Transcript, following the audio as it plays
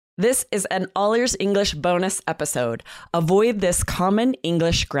This is an All Ears English bonus episode. Avoid this common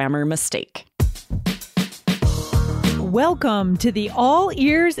English grammar mistake. Welcome to the All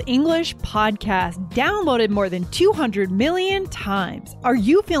Ears English podcast, downloaded more than 200 million times. Are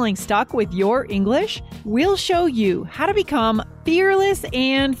you feeling stuck with your English? We'll show you how to become fearless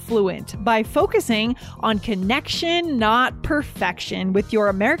and fluent by focusing on connection, not perfection, with your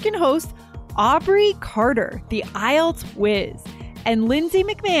American host, Aubrey Carter, the IELTS whiz, and Lindsay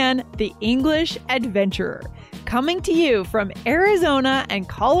McMahon, the English adventurer, coming to you from Arizona and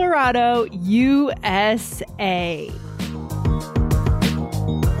Colorado, USA.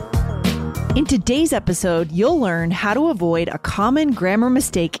 In today's episode, you'll learn how to avoid a common grammar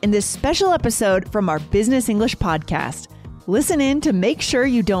mistake in this special episode from our Business English podcast. Listen in to make sure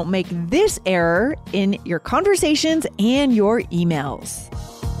you don't make this error in your conversations and your emails.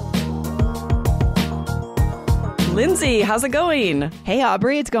 Lindsay, how's it going? Hey,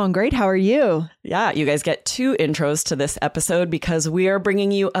 Aubrey, it's going great. How are you? Yeah, you guys get two intros to this episode because we are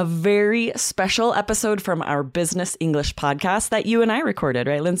bringing you a very special episode from our Business English podcast that you and I recorded,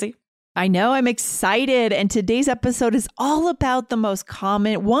 right, Lindsay? I know, I'm excited. And today's episode is all about the most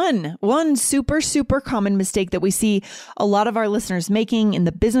common, one super common mistake that we see a lot of our listeners making in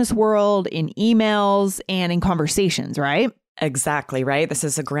the business world, in emails, and in conversations, right? Exactly, right? This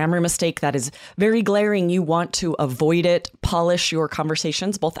is a grammar mistake that is very glaring. You want to avoid it, polish your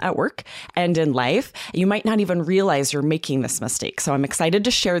conversations, both at work and in life. You might not even realize you're making this mistake. So I'm excited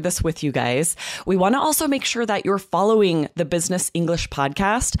to share this with you guys. We want to also make sure that you're following the Business English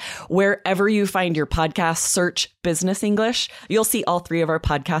podcast. Wherever you find your podcast, search Business English. You'll see all three of our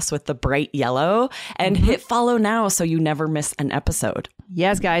podcasts with the bright yellow, and hit follow now so you never miss an episode.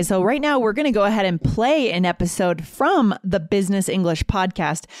 Yes, guys. So right now we're going to go ahead and play an episode from the Business English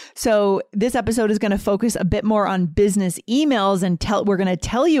podcast. So this episode is going to focus a bit more on business emails, and we're going to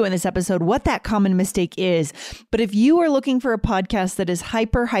tell you in this episode what that common mistake is. But if you are looking for a podcast that is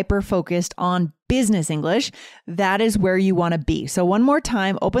hyper focused on business English, that is where you want to be. So one more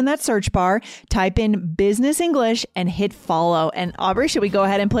time, open that search bar, type in Business English, and hit follow. And Aubrey, should we go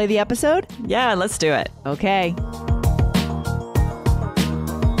ahead and play the episode? Yeah, let's do it. Okay.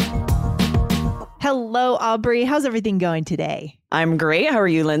 Hello, Aubrey. How's everything going today? I'm great. How are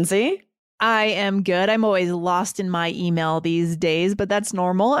you, Lindsay? I am good. I'm always lost in my email these days, but that's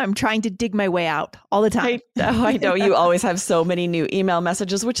normal. I'm trying to dig my way out all the time. I know you always have so many new email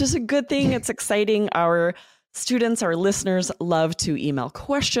messages, which is a good thing. It's exciting. Our students, our listeners love to email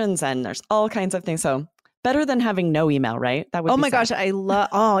questions, and there's all kinds of things. So better than having no email, right? That would. Oh my gosh, I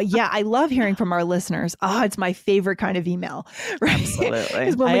love hearing from our listeners. Oh, it's my favorite kind of email. Right?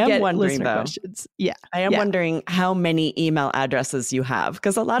 Absolutely. When I we am get wondering though. Questions. Yeah, I am wondering how many email addresses you have,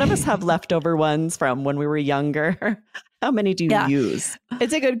 because a lot of us have leftover ones from when we were younger. How many do you use?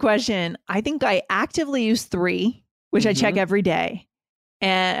 It's a good question. I think I actively use 3, which I check every day.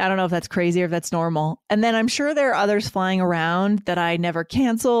 And I don't know if that's crazy or if that's normal. And then I'm sure there are others flying around that I never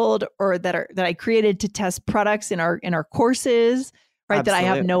canceled, or that I created to test products in our courses, right? Absolutely.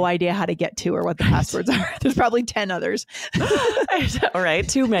 That I have no idea how to get to or what the passwords are. There's probably 10 others. All right.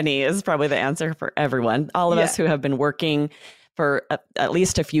 Too many is probably the answer for everyone. All of us who have been working for at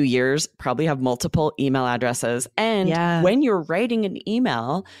least a few years probably have multiple email addresses. And when you're writing an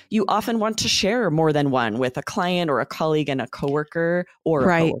email, you often want to share more than one with a client or a colleague and a coworker or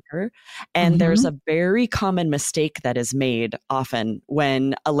a coworker. And there's a very common mistake that is made often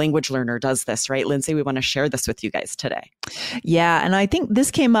when a language learner does this, right? Lindsay, we want to share this with you guys today. Yeah. And I think this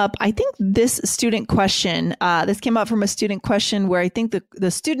came up, this student question, this came up from a student question where I think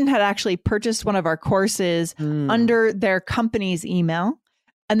the student had actually purchased one of our courses under their company's email,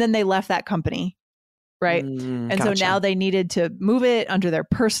 and then they left that company. Right. And so now they needed to move it under their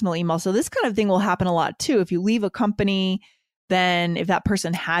personal email. So this kind of thing will happen a lot too. If you leave a company, then if that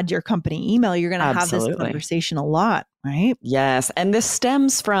person had your company email, you're going to have this conversation a lot, right? Yes. And this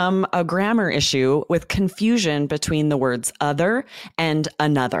stems from a grammar issue with confusion between the words other and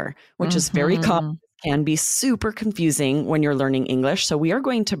another, which is very common. Can be super confusing when you're learning English. So we are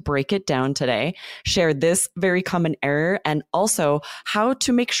going to break it down today, share this very common error, and also how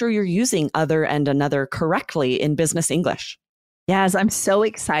to make sure you're using other and another correctly in business English. Yes, I'm so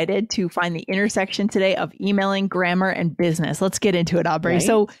excited to find the intersection today of emailing, grammar, and business. Let's get into it, Aubrey. Right.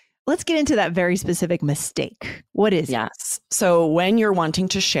 So let's get into that very specific mistake. What is it? Yes. So when you're wanting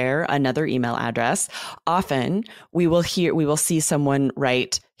to share another email address, often we will see someone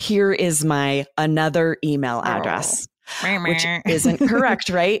write, "Here is my another email address," which isn't correct,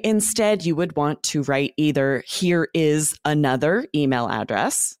 right? Instead, you would want to write either "Here is another email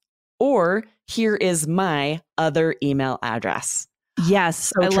address" or "Here is my other email address."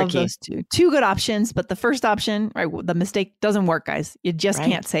 Yes, So I love tricky. those two. Two good options, but the first option, right, the mistake doesn't work, guys. You just Right.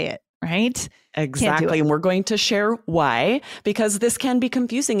 can't say it, right? Can't do Exactly. it. And we're going to share why, because this can be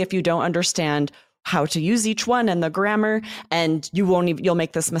confusing if you don't understand how to use each one and the grammar, and you'll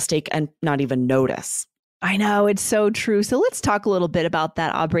make this mistake and not even notice. I know, it's so true. So let's talk a little bit about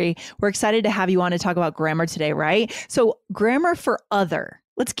that, Aubrey. We're excited to have you on to talk about grammar today, right? So grammar for other.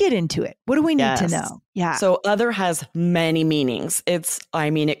 Let's get into it. What do we need to know? Yeah. So other has many meanings. It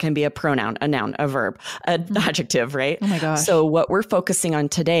can be a pronoun, a noun, a verb, an adjective, right? Oh my gosh. So what we're focusing on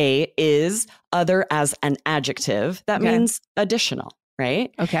today is other as an adjective. That means additional,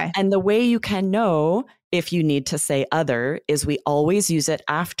 right? Okay. And the way you can know if you need to say other is we always use it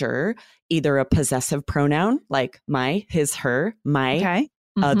after either a possessive pronoun like my, his, her, my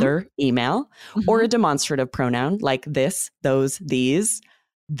other email, or a demonstrative pronoun like this, those, these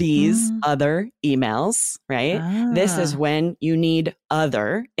other emails, right? This is when you need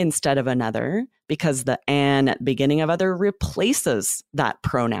other instead of another because the an at the beginning of other replaces that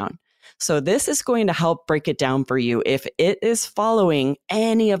pronoun. So this is going to help break it down for you. If it is following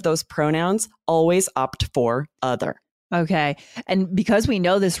any of those pronouns, always opt for other. Okay. And because we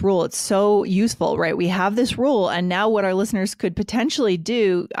know this rule, it's so useful, right? We have this rule. And now what our listeners could potentially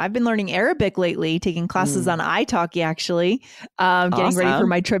do, I've been learning Arabic lately, taking classes on italki, actually, getting ready for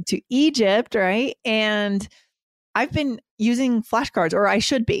my trip to Egypt, right? And I've been using flashcards, or I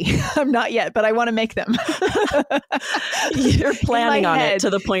should be. I'm not yet, but I want to make them. You're planning on it to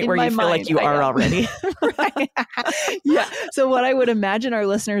the point where you feel like you are already. Right. Yeah. So what I would imagine our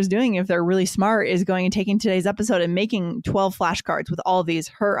listeners doing, if they're really smart, is going and taking today's episode and making 12 flashcards with all these,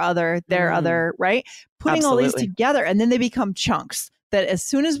 her other, their other, right? Putting all these together, and then they become chunks that as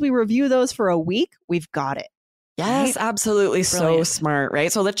soon as we review those for a week, we've got it. Yes, right? absolutely. Brilliant. So smart,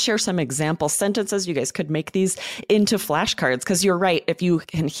 right? So let's share some example sentences. You guys could make these into flashcards because you're right. If you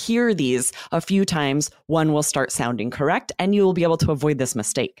can hear these a few times, one will start sounding correct and you will be able to avoid this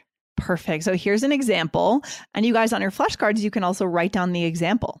mistake. Perfect. So here's an example. And you guys on your flashcards, you can also write down the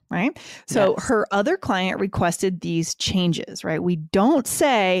example, right? So her other client requested these changes, right? We don't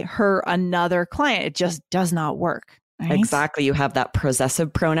say her another client. It just does not work. Right? Exactly. You have that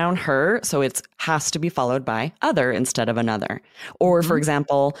possessive pronoun, her. So it has to be followed by other instead of another. Or for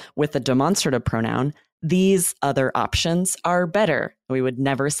example, with the demonstrative pronoun, these other options are better. We would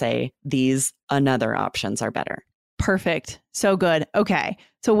never say these another options are better. Perfect. So good. Okay.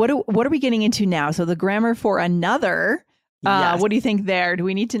 So what are we getting into now? So the grammar for another. What do you think there? Do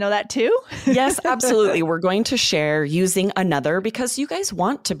we need to know that too? Yes, absolutely. We're going to share using another because you guys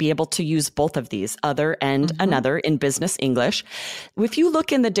want to be able to use both of these, other and another, in business English. If you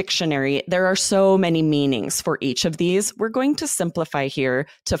look in the dictionary, there are so many meanings for each of these. We're going to simplify here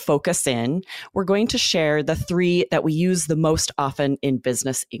to focus in. We're going to share the three that we use the most often in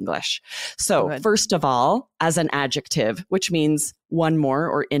business English. So first of all, as an adjective, which means one more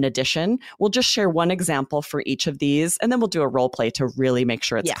or in addition, we'll just share one example for each of these, and then we'll do a role play to really make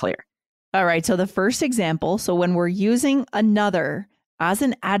sure it's clear. All right. So the first example, so when we're using another as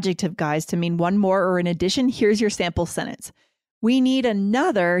an adjective, guys, to mean one more or in addition, here's your sample sentence. We need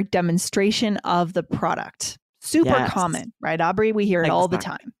another demonstration of the product. Super common, right, Aubrey? We hear it all the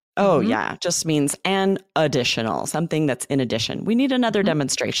time. Oh, yeah. Just means an additional, something that's in addition. We need another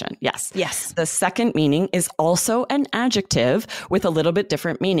demonstration. Yes. Yes. The second meaning is also an adjective with a little bit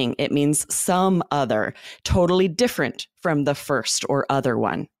different meaning. It means some other, totally different from the first or other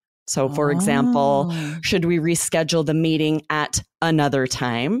one. So, for example, should we reschedule the meeting at another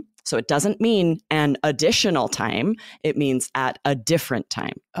time? So it doesn't mean an additional time. It means at a different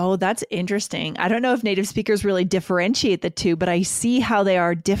time. Oh, that's interesting. I don't know if native speakers really differentiate the two, but I see how they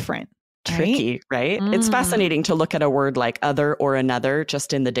are different. Tricky, right? It's fascinating to look at a word like other or another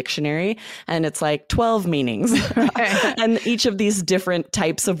just in the dictionary. And it's like 12 meanings. And each of these different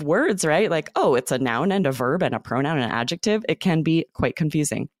types of words, right? Like, oh, it's a noun and a verb and a pronoun and an adjective. It can be quite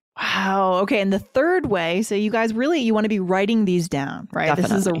confusing. Wow. Okay. And the third way, so you guys you want to be writing these down, right?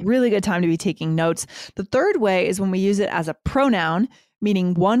 Definitely. This is a really good time to be taking notes. The third way is when we use it as a pronoun,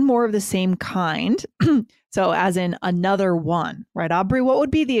 meaning one more of the same kind. So as in another one, right? Aubrey, what would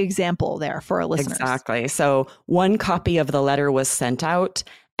be the example there for our listeners? Exactly. So one copy of the letter was sent out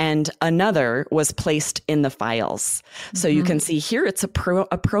and another was placed in the files. So you can see here it's a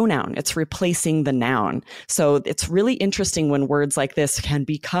pronoun. It's replacing the noun. So it's really interesting when words like this can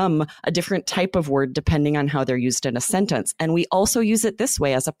become a different type of word depending on how they're used in a sentence. And we also use it this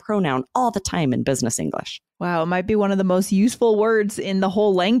way as a pronoun all the time in business English. Wow, it might be one of the most useful words in the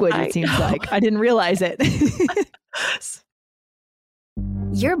whole language, it seems like. I didn't realize it.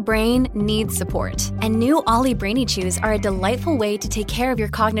 Your brain needs support, and new Ollie Brainy Chews are a delightful way to take care of your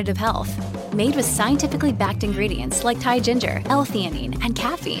cognitive health. Made with scientifically backed ingredients like Thai ginger, L-theanine, and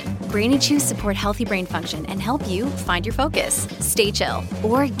caffeine, Brainy Chews support healthy brain function and help you find your focus, stay chill,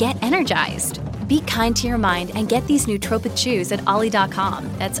 or get energized. Be kind to your mind and get these nootropic chews at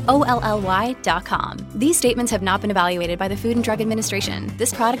ollie.com. That's OLLY.com. These statements have not been evaluated by the Food and Drug Administration.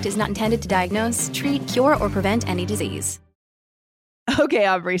 This product is not intended to diagnose, treat, cure, or prevent any disease. Okay,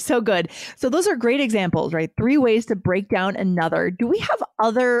 Aubrey, so good. So those are great examples, right? 3 ways to break down another. Do we have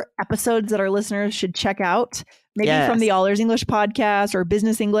other episodes that our listeners should check out? Maybe from the All Ears English podcast or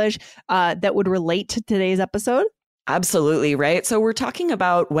Business English that would relate to today's episode? Absolutely, right? So we're talking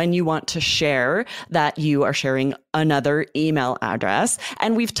about when you want to share that you are sharing another email address.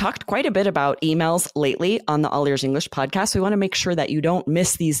 And we've talked quite a bit about emails lately on the All Ears English podcast. We want to make sure that you don't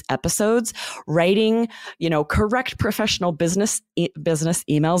miss these episodes. Writing, correct professional business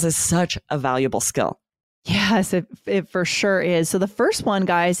emails is such a valuable skill. Yes, it for sure is. So the first one,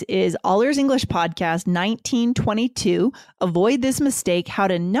 guys, is All Ears English podcast 1922. Avoid this mistake, how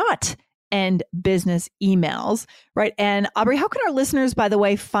to not end business emails, right? And Aubrey, how can our listeners, by the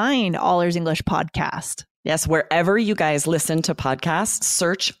way, find All Ears English podcast? Yes, wherever you guys listen to podcasts,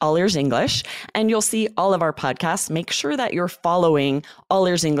 search All Ears English, and you'll see all of our podcasts. Make sure that you're following All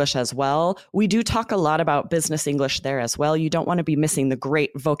Ears English as well. We do talk a lot about business English there as well. You don't want to be missing the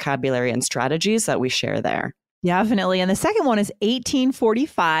great vocabulary and strategies that we share there. Definitely. And the second one is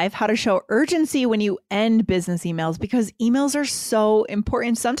 1845, how to show urgency when you end business emails, because emails are so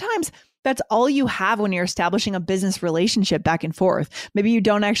important. Sometimes that's all you have when you're establishing a business relationship back and forth. Maybe you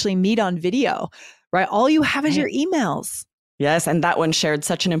don't actually meet on video, right? All you have is your emails. Yes, and that one shared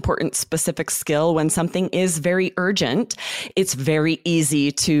such an important specific skill. When something is very urgent, it's very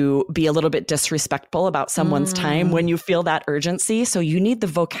easy to be a little bit disrespectful about someone's time when you feel that urgency. So you need the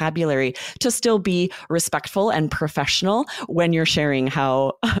vocabulary to still be respectful and professional when you're sharing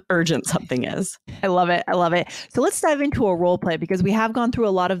how urgent something is. I love it. I love it. So let's dive into a role play, because we have gone through a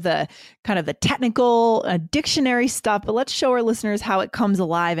lot of the kind of the technical dictionary stuff, but let's show our listeners how it comes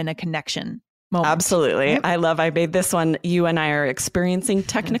alive in a connection moment. Absolutely. Yep. I made this one. You and I are experiencing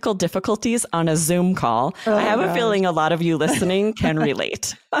technical difficulties on a Zoom call. I have a feeling a lot of you listening can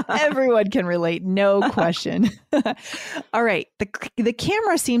relate. Everyone can relate. No question. All right. The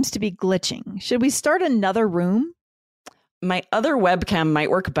camera seems to be glitching. Should we start another room? My other webcam might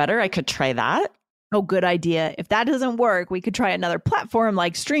work better. I could try that. Oh, good idea. If that doesn't work, we could try another platform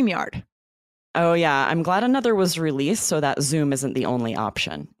like StreamYard. Oh, yeah. I'm glad another was released so that Zoom isn't the only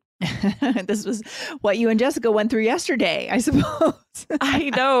option. This was what you and Jessica went through yesterday, I suppose. I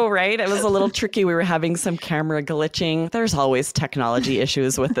know, right? It was a little tricky. We were having some camera glitching. There's always technology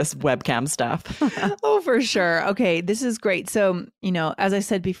issues with this webcam stuff. Oh, for sure. Okay, this is great. So, as I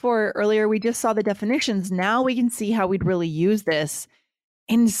said earlier, we just saw the definitions. Now we can see how we'd really use this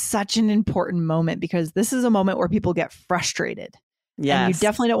in such an important moment, because this is a moment where people get frustrated. Yes. And you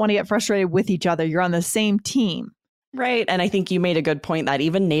definitely don't want to get frustrated with each other. You're on the same team. Right. And I think you made a good point that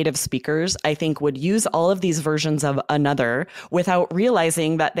even native speakers, I think, would use all of these versions of another without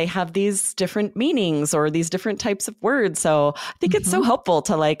realizing that they have these different meanings or these different types of words. So I think it's so helpful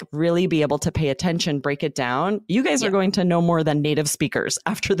to really be able to pay attention, break it down. You guys are going to know more than native speakers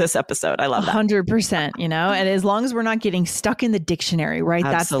after this episode. I love that. 100%, and as long as we're not getting stuck in the dictionary, right?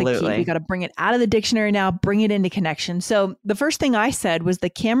 Absolutely. That's the key. We got to bring it out of the dictionary now, bring it into connection. So the first thing I said was the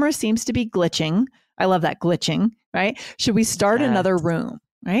camera seems to be glitching. I love that, glitching, right? Should we start another room,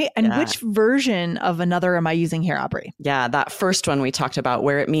 right? And which version of another am I using here, Aubrey? Yeah, that first one we talked about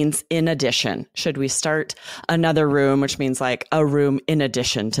where it means in addition. Should we start another room, which means like a room in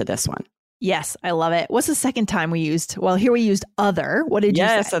addition to this one? Yes, I love it. What's the second time we used? Well, here we used other. What did you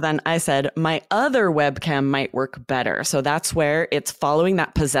say? So then I said, my other webcam might work better. So that's where it's following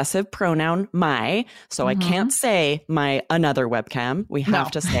that possessive pronoun, my. So I can't say my another webcam. We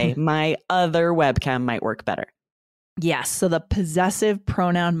have to say my other webcam might work better. Yes. So the possessive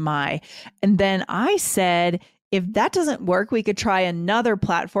pronoun, my. And then I said, if that doesn't work, we could try another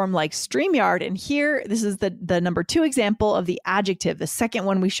platform like StreamYard. And here, this is the number 2 example of the adjective, the second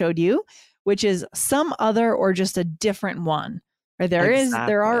one we showed you, which is some other or just a different one. Right?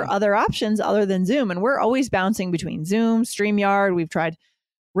 There are other options other than Zoom, and we're always bouncing between Zoom, StreamYard. We've tried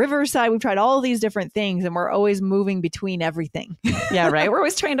Riverside. We've tried all these different things, and we're always moving between everything. Yeah, right. We're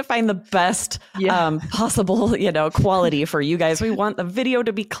always trying to find the best possible, quality for you guys. We want the video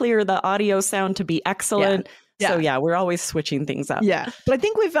to be clear, the audio sound to be excellent. So yeah, we're always switching things up. Yeah. But I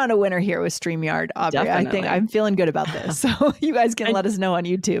think we found a winner here with StreamYard, Aubrey. Definitely. I think I'm feeling good about this. So you guys can let us know on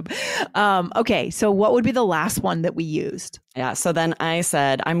YouTube. Okay. So what would be the last one that we used? Yeah. So then I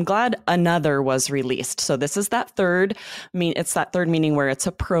said, I'm glad another was released. So this is that third meaning where it's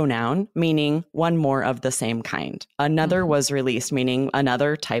a pronoun, meaning one more of the same kind. Another was released, meaning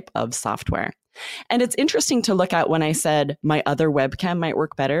another type of software. And it's interesting to look at when I said my other webcam might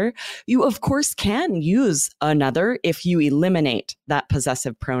work better. You, of course, can use another if you eliminate that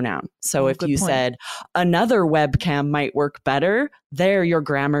possessive pronoun. So if you said another webcam might work better, there your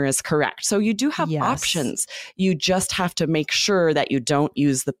grammar is correct. So you do have options. You just have to make sure that you don't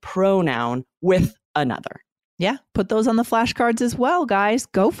use the pronoun with another. Yeah, put those on the flashcards as well, guys.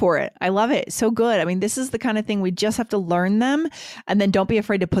 Go for it. I love it. So good. I mean, this is the kind of thing we just have to learn them and then don't be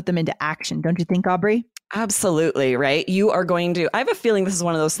afraid to put them into action. Don't you think, Aubrey? Absolutely, right? You are going to, I have a feeling this is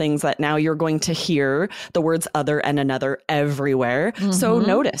one of those things that now you're going to hear the words other and another everywhere. So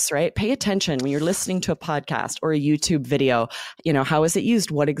notice, right? Pay attention when you're listening to a podcast or a YouTube video. How is it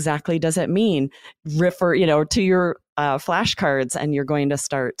used? What exactly does it mean? Refer, to your flashcards, and you're going to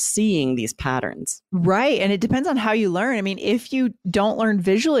start seeing these patterns. Right. And it depends on how you learn. I mean, if you don't learn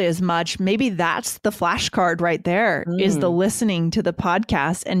visually as much, maybe that's the flashcard right there is the listening to the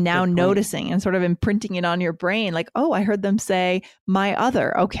podcast and now noticing and sort of imprinting it on your brain. Like, oh, I heard them say my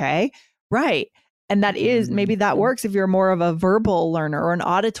other. Okay. Right. And that is, maybe that works if you're more of a verbal learner or an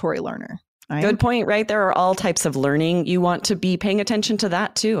auditory learner. Good point, right? There are all types of learning. You want to be paying attention to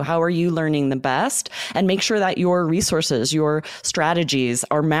that too. How are you learning the best? And make sure that your resources, your strategies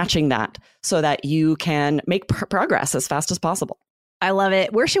are matching that so that you can make progress as fast as possible. I love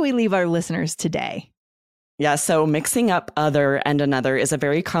it. Where should we leave our listeners today? Yeah, so mixing up other and another is a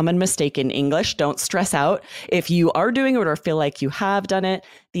very common mistake in English. Don't stress out if you are doing it or feel like you have done it.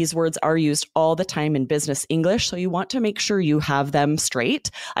 These words are used all the time in business English, so you want to make sure you have them straight.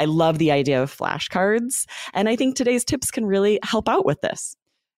 I love the idea of flashcards, and I think today's tips can really help out with this.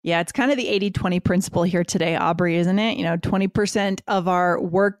 Yeah, it's kind of the 80-20 principle here today, Aubrey, isn't it? 20% of our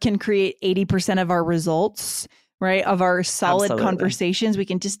work can create 80% of our results. Right? Of our solid conversations, we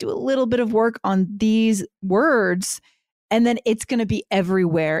can just do a little bit of work on these words, and then it's going to be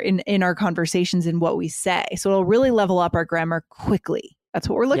everywhere in our conversations and what we say. So it'll really level up our grammar quickly. That's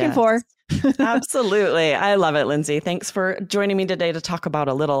what we're looking for. Absolutely. I love it, Lindsay. Thanks for joining me today to talk about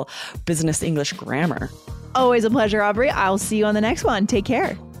a little business English grammar. Always a pleasure, Aubrey. I'll see you on the next one. Take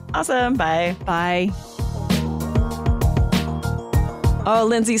care. Awesome. Bye. Bye. Oh,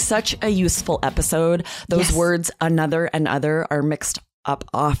 Lindsay, such a useful episode. Those words, another and other, are mixed up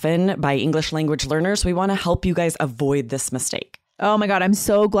often by English language learners. We want to help you guys avoid this mistake. Oh my God, I'm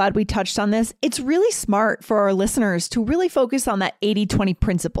so glad we touched on this. It's really smart for our listeners to really focus on that 80-20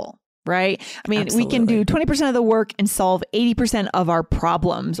 principle, right? I mean, we can do 20% of the work and solve 80% of our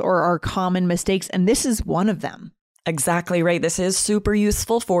problems or our common mistakes. And this is one of them. Exactly right. This is super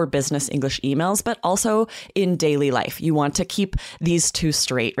useful for business English emails, but also in daily life. You want to keep these two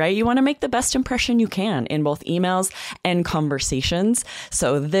straight, right? You want to make the best impression you can in both emails and conversations.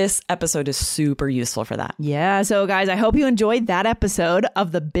 So this episode is super useful for that. Yeah. So guys, I hope you enjoyed that episode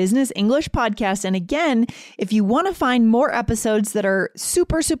of the Business English Podcast. And again, if you want to find more episodes that are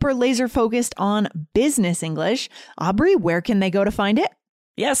super, super laser focused on business English, Aubrey, where can they go to find it?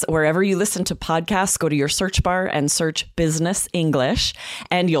 Yes, wherever you listen to podcasts, go to your search bar and search Business English,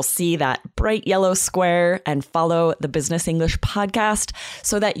 and you'll see that bright yellow square and follow the Business English Podcast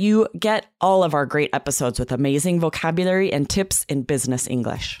so that you get all of our great episodes with amazing vocabulary and tips in business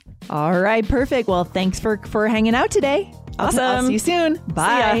English. All right, perfect. Well, thanks for hanging out today. Awesome. I'll see you soon.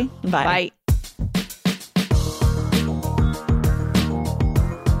 Bye. Bye.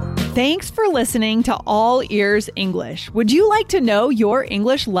 Thanks for listening to All Ears English. Would you like to know your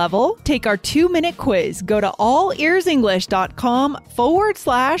English level? Take our 2-minute quiz. Go to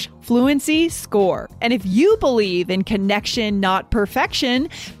allearsenglish.com/fluency score. And if you believe in connection, not perfection,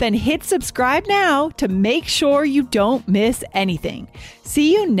 then hit subscribe now to make sure you don't miss anything.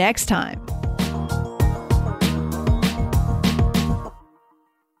 See you next time.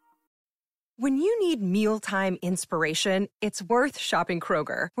 When you need mealtime inspiration, it's worth shopping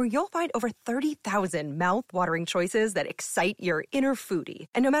Kroger, where you'll find over 30,000 mouth-watering choices that excite your inner foodie.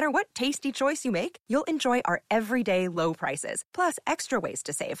 And no matter what tasty choice you make, you'll enjoy our everyday low prices, plus extra ways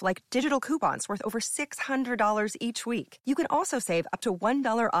to save, like digital coupons worth over $600 each week. You can also save up to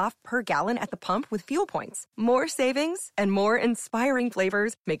 $1 off per gallon at the pump with fuel points. More savings and more inspiring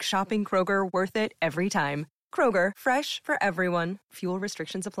flavors make shopping Kroger worth it every time. Kroger, fresh for everyone. Fuel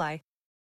restrictions apply.